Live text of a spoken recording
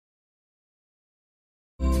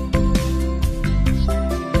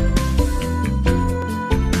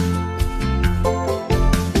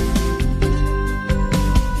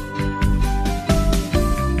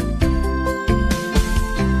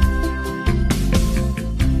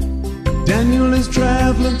Daniel is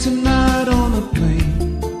traveling tonight on a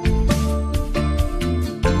plane.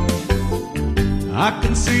 I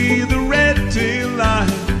can see the red tail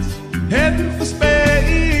lights heading for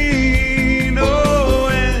Spain. Oh,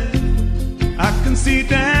 and I can see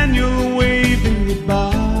Daniel waving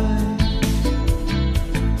goodbye.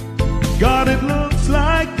 God, it looks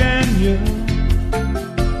like Daniel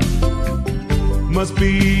must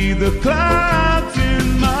be the clouds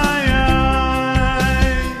in my eye.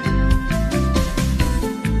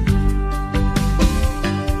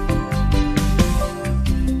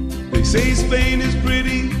 They say Spain is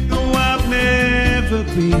pretty, though I've never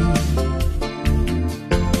been.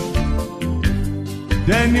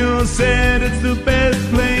 Daniel said it's the best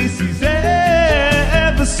place he's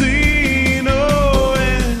ever seen. Oh,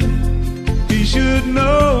 and he should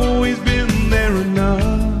know he's been there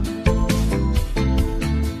enough.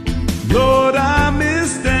 Lord, I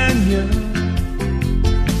miss Daniel.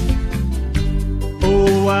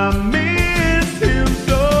 Oh, I miss him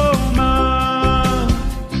so much.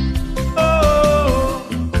 Oh,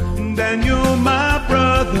 Daniel, my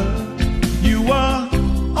brother, you are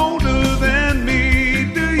older than me.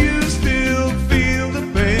 Do you still feel the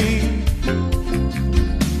pain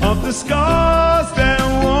of the scars that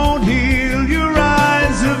won't heal? Your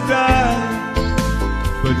eyes have died,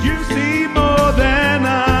 but you see more than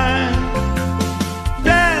I.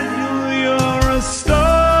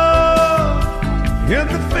 In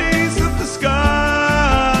the face of the sky,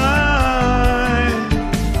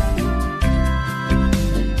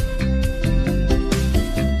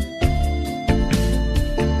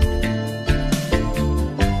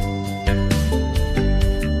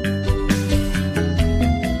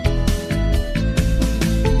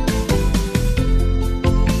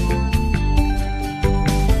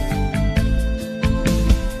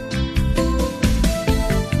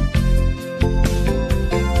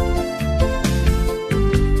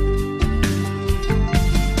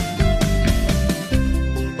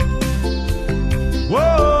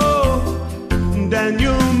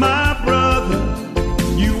 Daniel, my brother,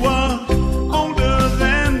 you are older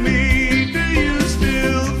than me. Do you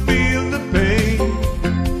still feel the pain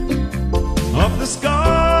of the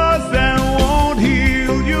scars that won't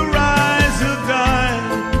heal? Your eyes have died,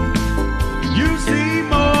 you see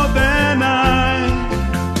more than I.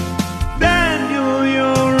 Daniel,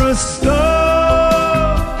 you're a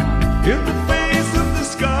star in the face of the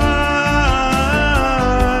sky.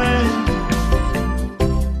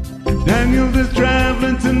 Daniel is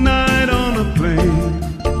traveling tonight on a plane.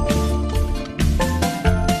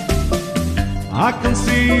 I can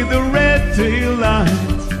see the red tail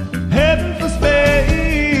lights heading for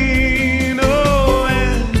Spain. Oh,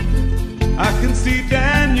 and I can see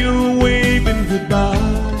Daniel waving goodbye.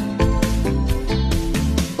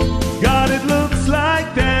 God, it looks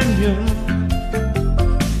like Daniel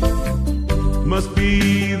must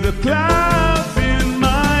be the clouds in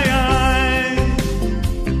my eyes.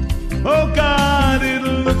 Oh God, it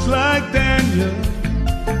looks like Daniel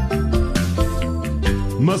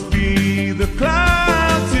must be the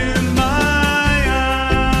clouds in my eyes.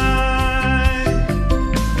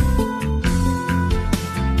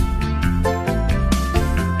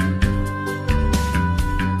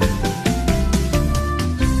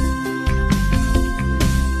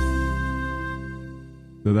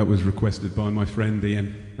 So that was requested by my friend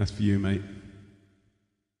Ian. That's for you, mate.